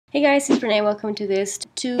Hey guys, it's Renee. Welcome to this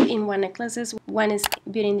 2-in-1 necklaces. One is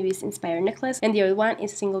Beauty and the Beast inspired necklace and the other one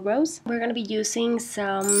is a single rose. We're going to be using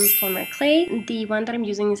some polymer clay. The one that I'm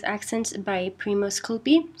using is Accent by Primo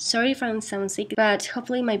Sculpey. Sorry if I sound sick, but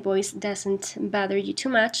hopefully my voice doesn't bother you too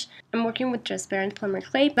much. I'm working with transparent polymer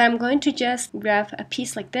clay, but I'm going to just grab a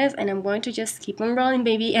piece like this and I'm going to just keep on rolling,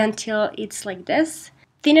 baby, until it's like this.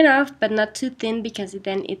 Thin enough, but not too thin because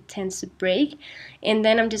then it tends to break. And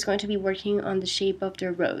then I'm just going to be working on the shape of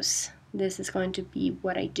the rose. This is going to be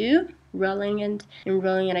what I do, rolling it and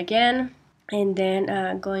rolling it again, and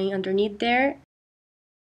then going underneath there.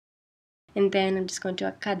 And then I'm just going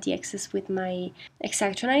to cut the excess with my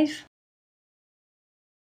X-Acto knife.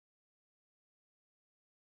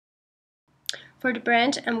 For the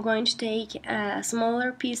branch, I'm going to take a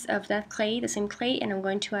smaller piece of that clay, the same clay, and I'm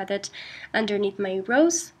going to add it underneath my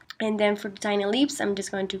rose. And then for the tiny leaves, I'm just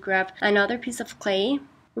going to grab another piece of clay,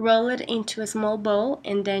 roll it into a small bowl,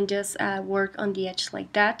 and then just work on the edge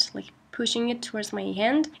like that, like pushing it towards my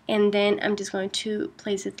hand. And then I'm just going to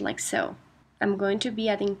place it like so. I'm going to be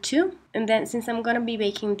adding 2, and then since I'm going to be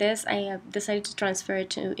baking this, I have decided to transfer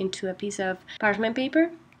it into a piece of parchment paper.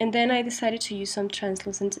 And then I decided to use some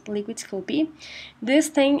translucent liquid Sculpey. This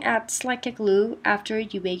thing acts like a glue after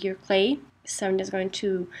you bake your clay. So I'm just going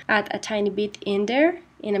to add a tiny bit in there,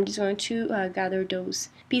 and I'm just going to gather those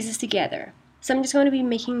pieces together. So I'm just going to be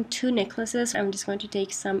making 2 necklaces. I'm just going to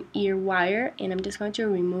take some ear wire, and I'm just going to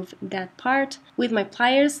remove that part with my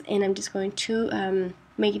pliers, and I'm just going to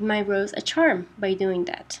make my rose a charm by doing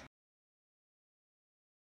that.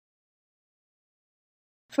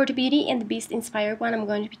 For the Beauty and the Beast inspired one, I'm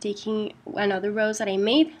going to be taking another rose that I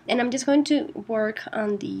made, and I'm just going to work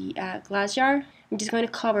on the glass jar. I'm just going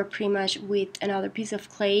to cover pretty much with another piece of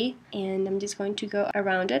clay, and I'm just going to go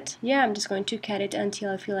around it. Yeah, I'm just going to cut it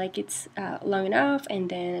until I feel like it's long enough, and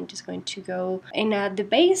then I'm just going to go and add the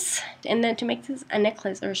base. And then to make this a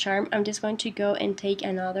necklace or a charm, I'm just going to go and take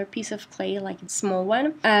another piece of clay, like a small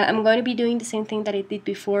one. I'm going to be doing the same thing that I did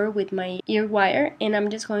before with my ear wire, and I'm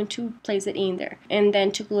just going to place it in there. And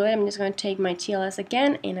then to glue it, I'm just going to take my TLS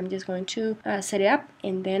again, and I'm just going to set it up,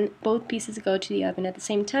 and then both pieces go to the oven at the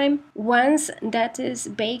same time. Once that is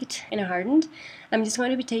baked and hardened, I'm just going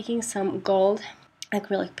to be taking some gold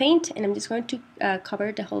acrylic paint, and I'm just going to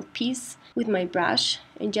cover the whole piece with my brush,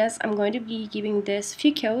 and I'm going to be giving this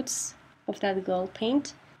few coats of that gold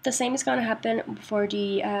paint. The same is going to happen for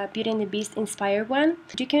the Beauty and the Beast inspired one.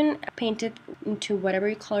 You can paint it into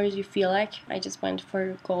whatever colors you feel like. I just went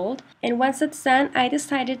for gold. And once that's done, I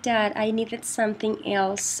decided that I needed something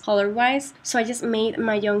else color-wise. So I just made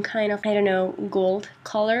my own kind of, I don't know, gold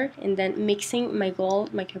color, and then mixing my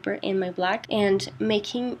gold, my copper, and my black, and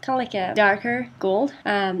making kind of like a darker gold.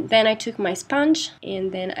 Then I took my sponge,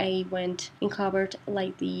 and then I went and covered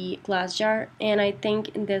like the glass jar. And I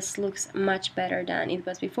think this looks much better than it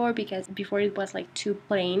was before, because before it was like too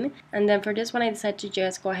plain. And then for this one, I decided to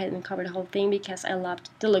just go ahead and cover the whole thing because I loved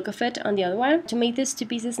the look of it on the other one. To make these 2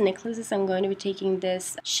 pieces necklaces, I'm going to be taking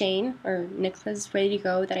this chain or necklace ready to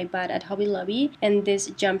go that I bought at Hobby Lobby, and this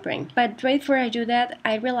jump ring. But right before I do that,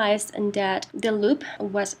 I realized that the loop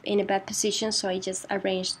was in a bad position, so I just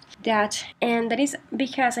arranged that. And that is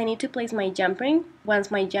because I need to place my jump ring.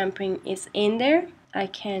 Once my jump ring is in there, I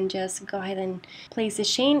can just go ahead and place the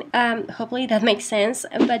chain. Hopefully that makes sense.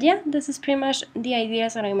 But yeah, this is pretty much the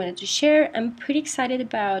ideas that I wanted to share. I'm pretty excited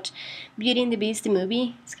about Beauty and the Beast, the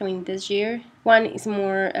movie. It's coming this year. One is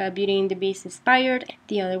more Beauty and the Beast inspired.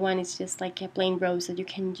 The other one is just like a plain rose that you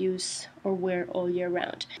can use or wear all year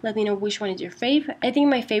round. Let me know which one is your fave. I think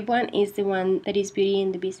my fave one is the one that is Beauty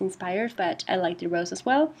and the Beast inspired, but I like the rose as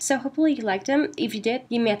well. So hopefully you liked them. If you did,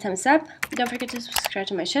 give me a thumbs up. Don't forget to subscribe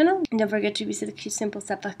to my channel. And don't forget to visit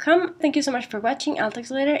CuteSimpleStuff.com. Thank you so much for watching. I'll talk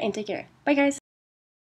to you later and take care. Bye guys!